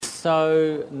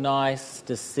So nice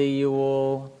to see you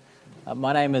all.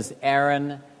 My name is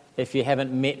Aaron. If you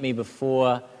haven't met me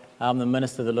before, I'm the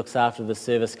minister that looks after the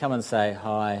service. Come and say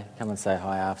hi. Come and say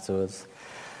hi afterwards.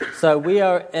 So we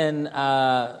are in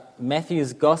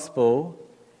Matthew's Gospel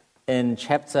in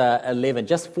chapter 11.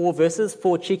 Just 4 verses,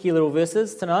 4 cheeky little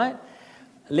verses tonight.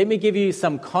 Let me give you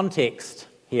some context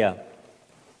here.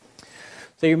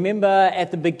 So you remember at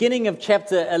the beginning of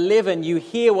chapter 11, you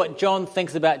hear what John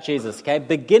thinks about Jesus, okay?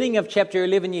 Beginning of chapter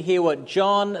 11, you hear what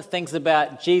John thinks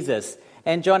about Jesus.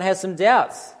 And John has some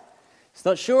doubts. He's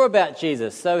not sure about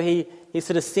Jesus, so he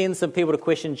sort of sends some people to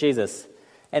question Jesus.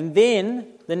 And then,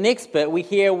 the next bit, we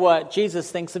hear what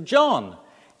Jesus thinks of John.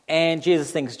 And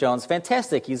Jesus thinks John's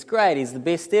fantastic, he's great, he's the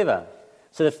best ever.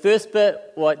 So the first bit,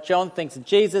 what John thinks of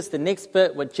Jesus. The next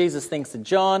bit, what Jesus thinks of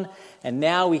John. And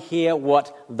now we hear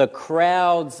what the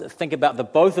crowds think about the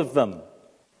both of them.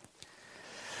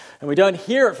 And we don't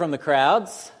hear it from the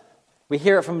crowds. We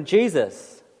hear it from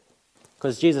Jesus.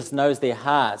 Because Jesus knows their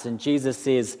hearts. And Jesus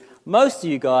says, most of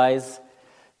you guys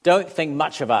don't think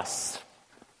much of us.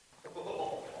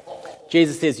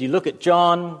 Jesus says, you look at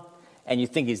John and you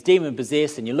think he's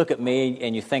demon-possessed. And you look at me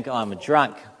and you think I'm a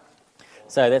drunk.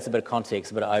 So that's a bit of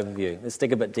context, a bit of overview. Let's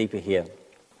dig a bit deeper here.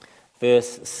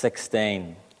 Verse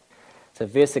 16. So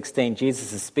verse 16,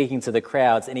 Jesus is speaking to the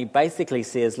crowds, and he basically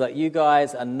says, look, you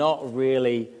guys are not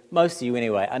really, most of you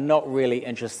anyway, are not really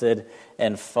interested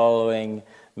in following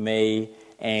me.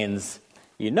 And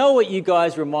you know what you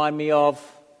guys remind me of?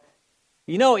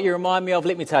 You know what you remind me of?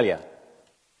 Let me tell you.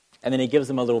 And then he gives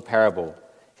them a little parable.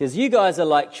 He says, you guys are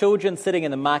like children sitting in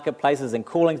the marketplaces and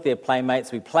calling to their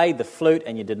playmates. We played the flute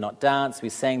and you did not dance. We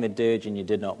sang the dirge and you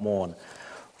did not mourn.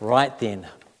 Right then,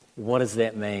 what does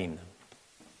that mean?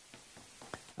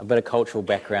 A bit of cultural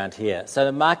background here. So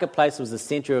the marketplace was the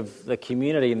centre of the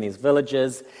community in these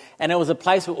villages, and it was a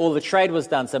place where all the trade was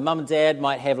done. So mum and dad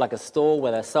might have like a stall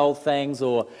where they sold things,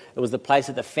 or it was the place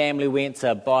that the family went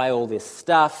to buy all their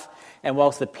stuff. And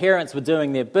whilst the parents were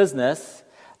doing their business,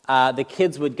 the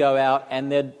kids would go out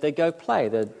and they'd go play.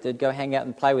 They'd go hang out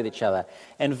and play with each other.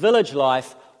 And village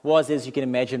life was, as you can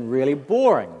imagine, really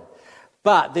boring.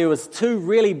 But there was 2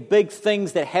 really big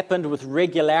things that happened with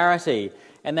regularity,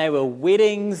 and they were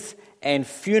weddings and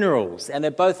funerals, and they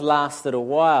both lasted a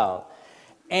while.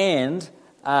 And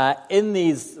in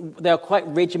these, they were quite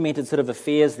regimented sort of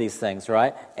affairs, these things,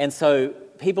 right? And so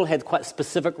people had quite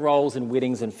specific roles in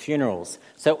weddings and funerals.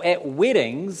 So at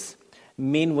weddings,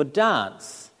 men would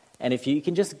dance. And if you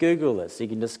can just Google this, you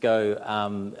can just go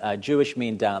Jewish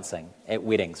men dancing at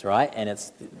weddings, right? And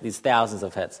there's thousands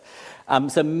of hits.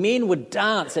 So men would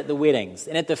dance at the weddings.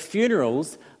 And at the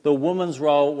funerals, the woman's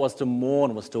role was to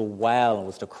mourn, was to wail, and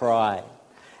was to cry.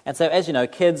 And so, as you know,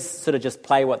 kids sort of just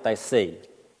play what they see.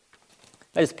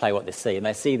 They just play what they see, and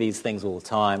they see these things all the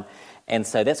time. And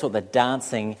so that's what the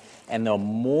dancing and the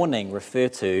mourning refer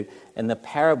to in the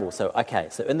parable. So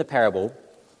in the parable,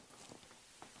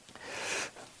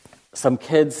 some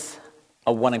kids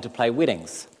are wanting to play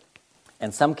weddings,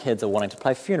 and some kids are wanting to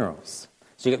play funerals.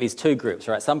 So you've got these 2 groups,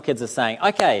 right? Some kids are saying,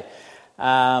 okay,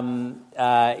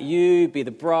 you be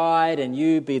the bride, and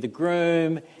you be the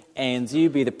groom, and you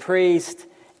be the priest,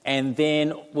 and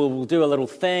then we'll do a little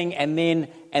thing, and then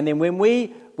when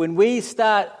we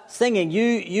start singing,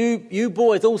 you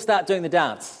boys all start doing the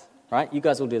dance, right? You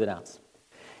guys all do the dance.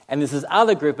 And there's this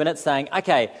other group in it saying,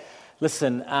 okay,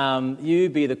 listen, you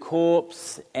be the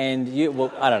corpse, and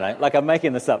I don't know, like I'm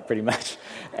making this up pretty much.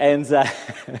 And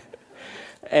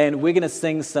and we're going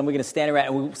to we're going to stand around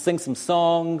and we'll sing some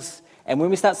songs. And when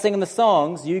we start singing the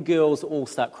songs, you girls all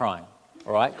start crying,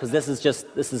 all right? Because this is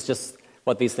just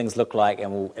what these things look like,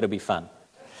 and it'll be fun.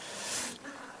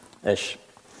 Ish.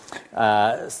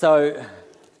 So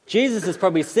Jesus is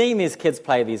probably seeing these kids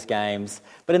play these games,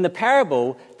 but in the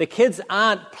parable, the kids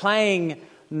aren't playing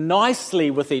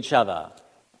nicely with each other.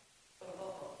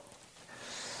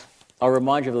 I'll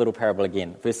remind you of a little parable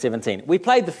again. Verse 17. We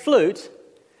played the flute,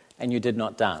 and you did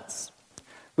not dance.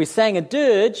 We sang a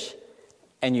dirge,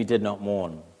 and you did not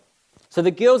mourn. So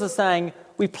the girls are saying,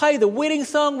 we played the wedding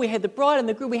song, we had the bride and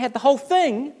the groom, we had the whole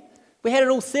thing, we had it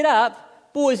all set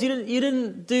up. Boys, you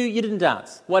didn't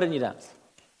dance. Why didn't you dance?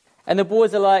 And the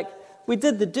boys are like, we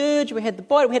did the dirge, we had the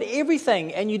bride, we had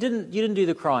everything, and you didn't do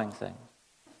the crying thing.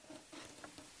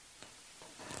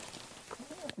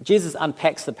 Jesus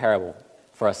unpacks the parable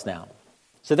for us now.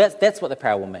 So that's what the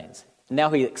parable means.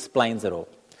 Now he explains it all.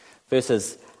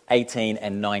 Verses 18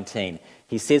 and 19.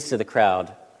 He says to the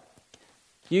crowd,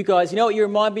 you guys, you know what you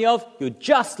remind me of? You're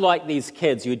just like these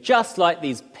kids. You're just like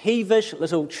these peevish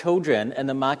little children in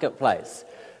the marketplace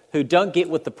who don't get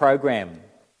with the program.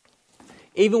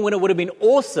 Even when it would have been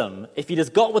awesome, if you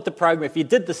just got with the program, if you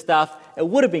did the stuff, it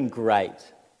would have been great.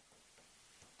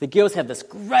 The girls have this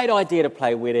great idea to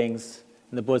play weddings,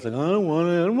 and the boys are like, I don't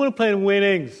want to play in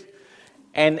weddings.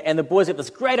 And the boys have this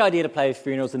great idea to play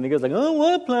funerals, and the girls are like, I don't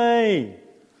want to play.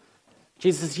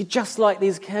 Jesus says, you're just like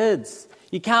these kids.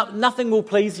 Nothing will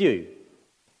please you.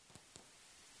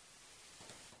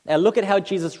 Now look at how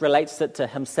Jesus relates it to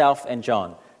himself and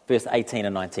John, verse 18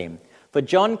 and 19. For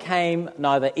John came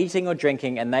neither eating or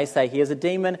drinking, and they say, he is a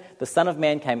demon. The Son of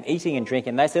Man came eating and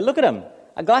drinking. And they say, look at him,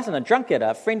 a glutton, a drunkard,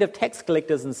 a friend of tax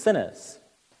collectors and sinners.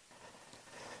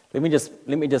 Let me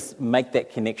just make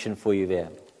that connection for you there.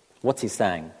 What's he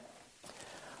saying?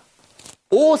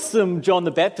 Awesome John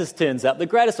the Baptist turns up, the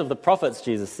greatest of the prophets,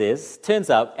 Jesus says, turns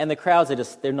up, and the crowds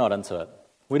they're not into it.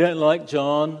 We don't like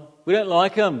John. We don't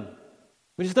like him.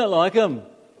 We just don't like him.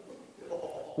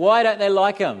 Why don't they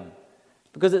like him?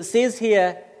 Because it says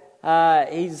here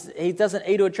he doesn't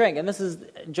eat or drink. And this is,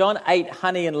 John ate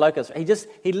honey and locusts.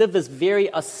 He lived this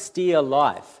very austere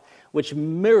life, which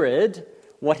mirrored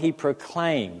what he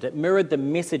proclaimed. It mirrored the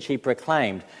message he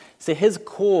proclaimed. So his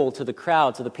call to the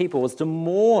crowd, to the people, was to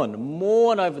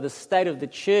mourn over the state of the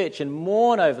church and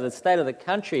mourn over the state of the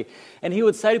country. And he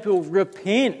would say to people,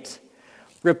 repent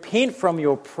from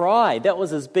your pride. That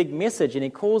was his big message, and he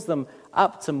calls them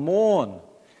up to mourn.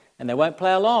 And they won't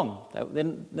play along.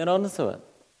 They're not into it.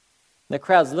 The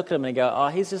crowds look at him and go, oh,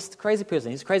 he's just a crazy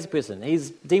person. He's a crazy person. He's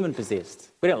demon-possessed.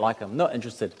 We don't like him. Not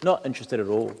interested at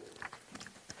all.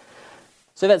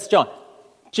 So that's John.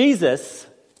 Jesus,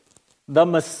 the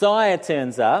Messiah,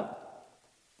 turns up.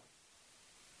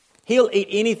 He'll eat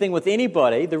anything with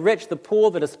anybody. The rich, the poor,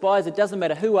 the despised. It doesn't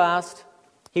matter who asked.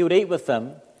 He would eat with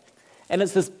them. And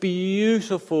it's this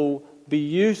beautiful,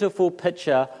 beautiful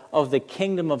picture of the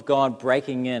kingdom of God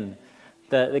breaking in.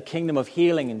 The kingdom of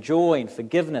healing and joy and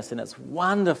forgiveness, and it's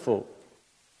wonderful.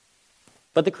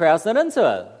 But the crowd's not into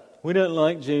it. We don't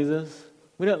like Jesus.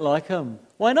 We don't like him.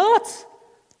 Why not?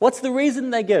 What's the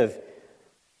reason they give?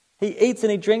 He eats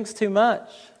and he drinks too much.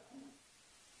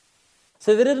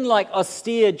 So they didn't like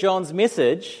austere John's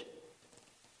message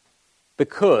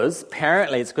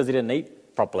apparently it's because he didn't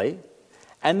eat properly.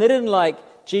 And they didn't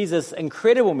like Jesus'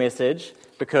 incredible message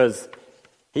because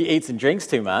he eats and drinks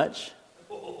too much.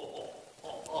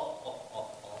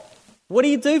 What do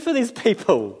you do for these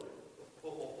people?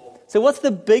 So what's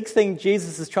the big thing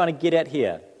Jesus is trying to get at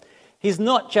here? He's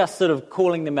not just sort of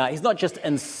calling them out. He's not just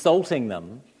insulting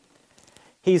them.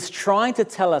 He's trying to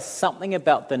tell us something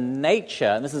about the nature,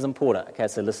 and this is important. Okay,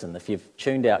 so listen, if you've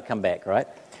tuned out, come back, right?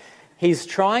 He's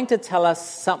trying to tell us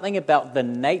something about the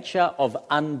nature of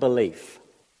unbelief.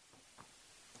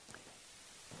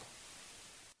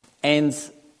 And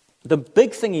the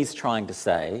big thing he's trying to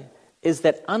say is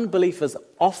that unbelief is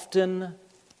often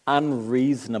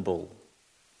unreasonable.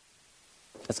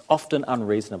 It's often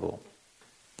unreasonable.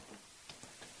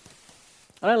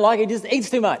 I don't like it, he just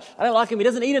eats too much. I don't like him, he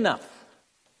doesn't eat enough.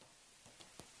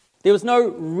 There was no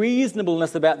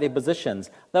reasonableness about their positions.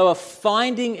 They were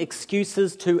finding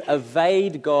excuses to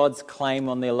evade God's claim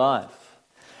on their life.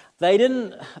 They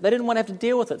didn't want to have to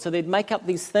deal with it, so they'd make up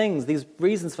these things, these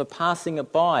reasons for passing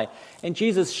it by. And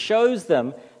Jesus shows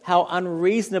them how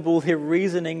unreasonable their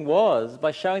reasoning was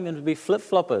by showing them to be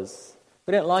flip-floppers.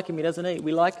 We don't like him, he doesn't eat.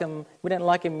 We like him, we don't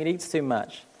like him, he eats too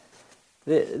much.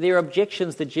 Their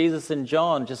objections to Jesus and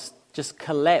John just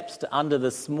collapsed under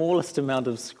the smallest amount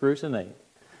of scrutiny.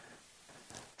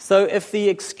 So if the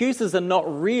excuses are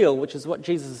not real, which is what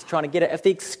Jesus is trying to get at, if the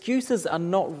excuses are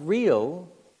not real,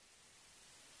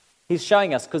 he's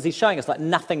showing us like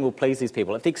nothing will please these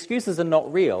people. If the excuses are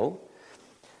not real,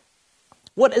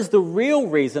 what is the real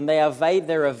reason they're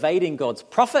evading God's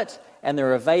prophet and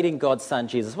they're evading God's son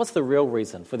Jesus? What's the real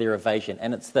reason for their evasion?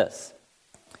 And it's this.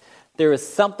 There is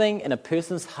something in a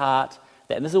person's heart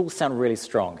that, and this will sound really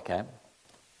strong, okay?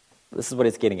 This is what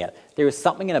it's getting at. There is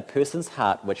something in a person's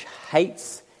heart which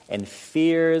hates and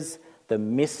fears the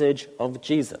message of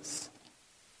Jesus.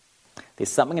 There's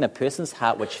something in a person's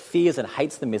heart which fears and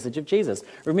hates the message of Jesus.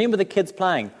 Remember the kids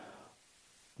playing.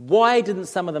 Why didn't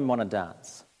some of them want to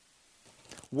dance?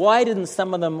 Why didn't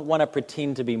some of them want to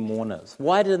pretend to be mourners?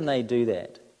 Why didn't they do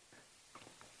that?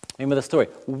 Remember the story.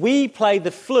 We played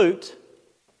the flute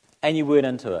and you weren't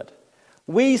into it.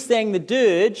 We sang the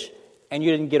dirge and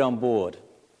you didn't get on board.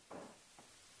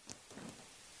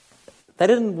 They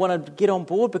didn't want to get on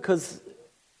board because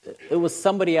it was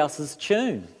somebody else's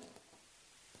tune.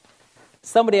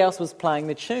 Somebody else was playing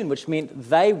the tune, which meant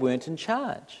they weren't in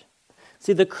charge.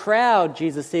 See, the crowd,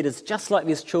 Jesus said, is just like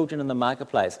these children in the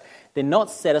marketplace. They're not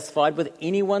satisfied with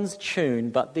anyone's tune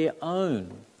but their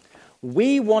own.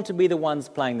 We want to be the ones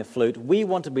playing the flute. We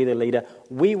want to be the leader.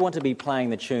 We want to be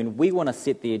playing the tune. We want to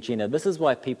set the agenda. This is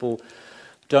why people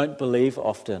don't believe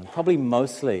often, probably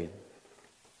mostly.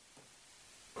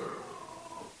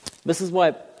 This is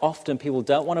why often people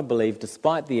don't want to believe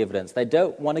despite the evidence. They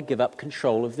don't want to give up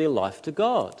control of their life to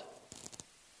God.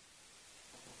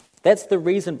 That's the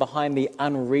reason behind the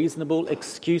unreasonable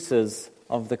excuses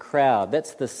of the crowd.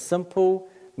 That's the simple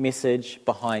message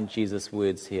behind Jesus'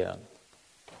 words here.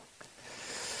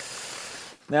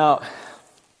 Now,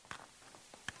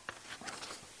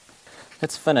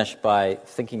 let's finish by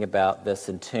thinking about this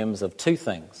in terms of two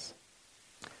things.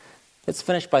 Let's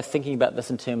finish by thinking about this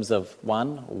in terms of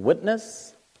 1,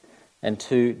 witness, and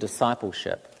 2,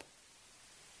 discipleship.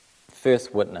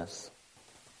 First, witness.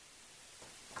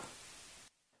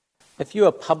 If you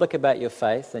are public about your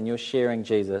faith and you're sharing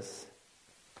Jesus,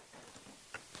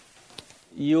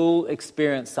 you'll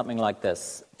experience something like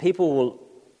this. People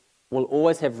will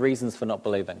always have reasons for not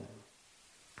believing.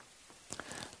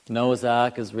 Noah's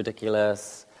Ark is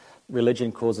ridiculous.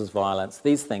 Religion causes violence.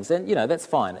 These things. And, that's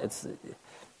fine.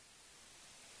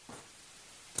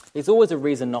 There's always a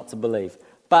reason not to believe.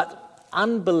 But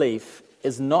unbelief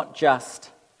is not just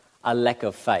a lack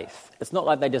of faith. It's not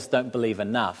like they just don't believe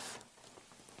enough.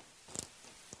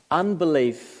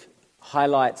 Unbelief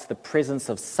highlights the presence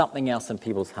of something else in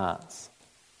people's hearts.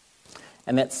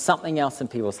 And that something else in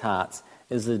people's hearts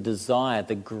is the desire,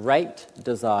 the great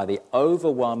desire, the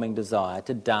overwhelming desire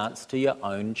to dance to your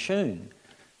own tune,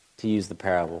 to use the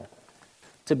parable,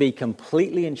 to be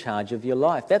completely in charge of your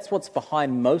life. That's what's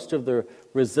behind most of the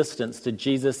resistance to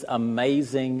Jesus'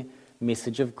 amazing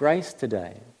message of grace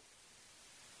today.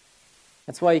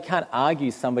 That's why you can't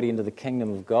argue somebody into the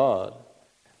kingdom of God.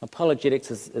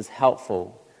 Apologetics is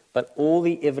helpful, but all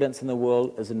the evidence in the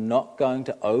world is not going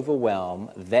to overwhelm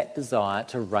that desire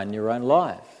to run your own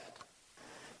life.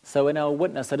 So in our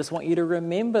witness, I just want you to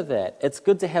remember that. It's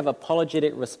good to have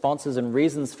apologetic responses and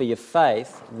reasons for your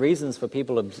faith, reasons for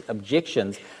people's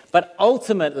objections, but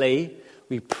ultimately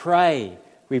we pray.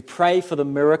 We pray for the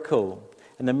miracle.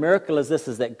 And the miracle is this,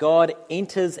 is that God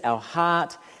enters our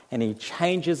heart and He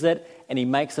changes it and He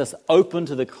makes us open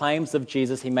to the claims of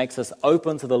Jesus. He makes us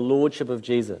open to the lordship of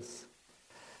Jesus.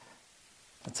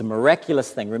 It's a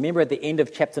miraculous thing. Remember at the end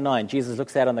of chapter 9, Jesus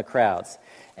looks out on the crowds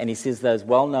and He says those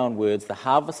well-known words, the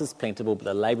harvest is plentiful, but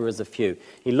the laborers are few.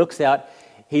 He looks out,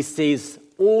 He sees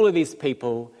all of these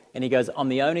people, and He goes, I'm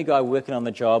the only guy working on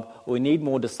the job. We need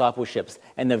more discipleships.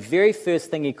 And the very first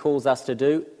thing He calls us to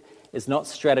do is not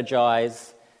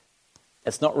strategize.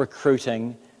 It's not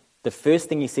recruiting. The first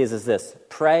thing He says is this,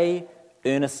 pray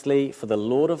earnestly for the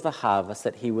Lord of the harvest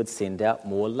that He would send out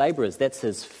more laborers. That's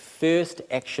His first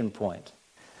action point.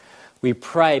 We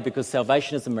pray because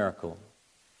salvation is a miracle.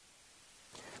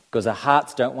 Because our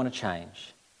hearts don't want to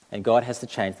change. And God has to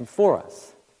change them for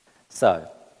us. So,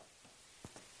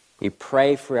 we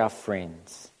pray for our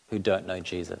friends who don't know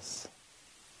Jesus.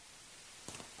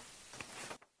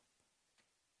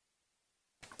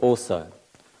 Also,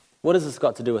 what has this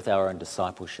got to do with our own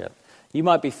discipleship? You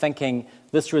might be thinking,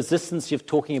 this resistance you're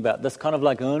talking about, this kind of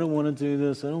like, I don't want to do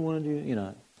this, I don't want to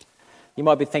do, You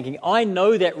might be thinking, I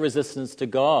know that resistance to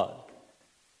God,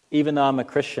 even though I'm a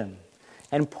Christian.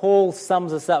 And Paul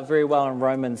sums this up very well in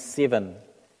Romans 7.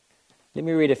 Let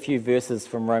me read a few verses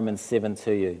from Romans 7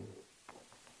 to you.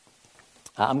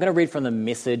 I'm going to read from the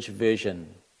Message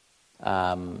version,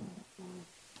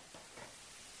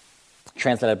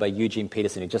 translated by Eugene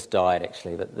Peterson, who just died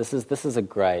actually. But this is a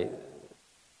great.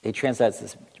 He translates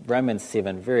this Romans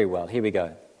 7 very well. Here we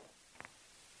go.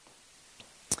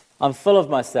 I'm full of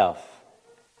myself.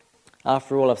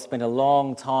 After all, I've spent a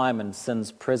long time in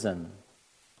sin's prison.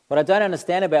 What I don't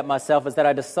understand about myself is that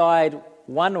I decide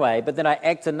one way, but then I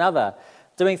act another,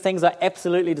 doing things I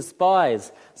absolutely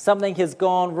despise. Something has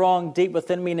gone wrong deep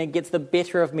within me and it gets the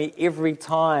better of me every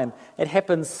time. It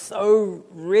happens so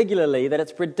regularly that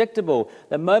it's predictable.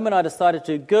 The moment I decide to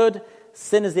do good,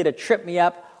 sin is there to trip me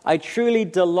up. I truly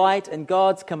delight in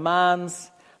God's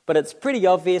commands, but it's pretty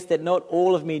obvious that not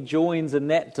all of me joins in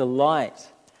that delight.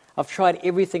 I've tried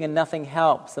everything and nothing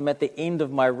helps. I'm at the end of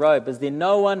my rope. Is there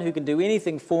no one who can do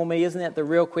anything for me? Isn't that the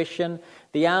real question?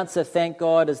 The answer, thank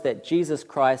God, is that Jesus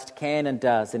Christ can and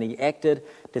does, and He acted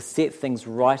to set things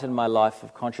right in my life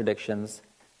of contradictions,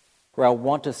 where I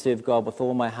want to serve God with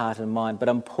all my heart and mind, but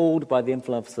I'm pulled by the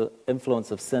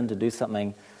influence of sin to do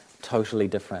something totally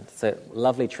different. It's a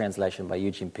lovely translation by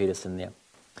Eugene Peterson there.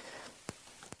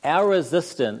 Our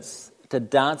resistance to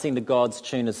dancing to God's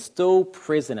tune is still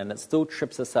present and it still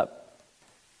trips us up.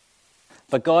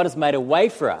 But God has made a way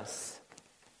for us,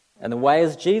 and the way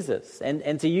is Jesus.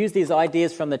 And to use these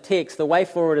ideas from the text, the way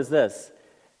forward is this.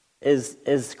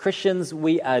 is Christians,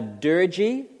 we are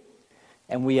dirgy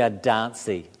and we are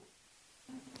dancey.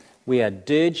 We are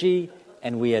dirgy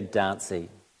and we are dancey.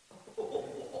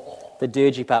 The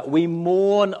dirgy part. We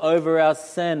mourn over our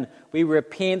sin. We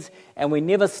repent and we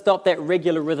never stop that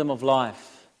regular rhythm of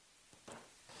life.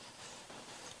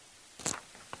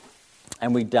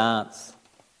 And we dance.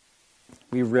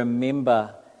 We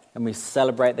remember and we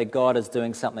celebrate that God is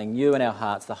doing something new in our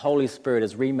hearts. The Holy Spirit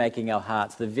is remaking our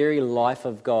hearts. The very life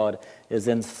of God is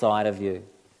inside of you,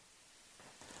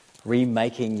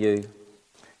 remaking you.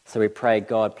 So we pray,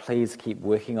 God, please keep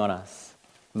working on us,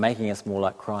 making us more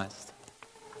like Christ.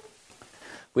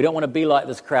 We don't want to be like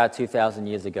this crowd 2,000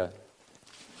 years ago.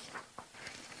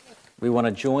 We want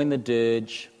to join the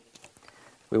dirge.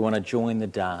 We want to join the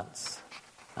dance.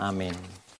 Amen.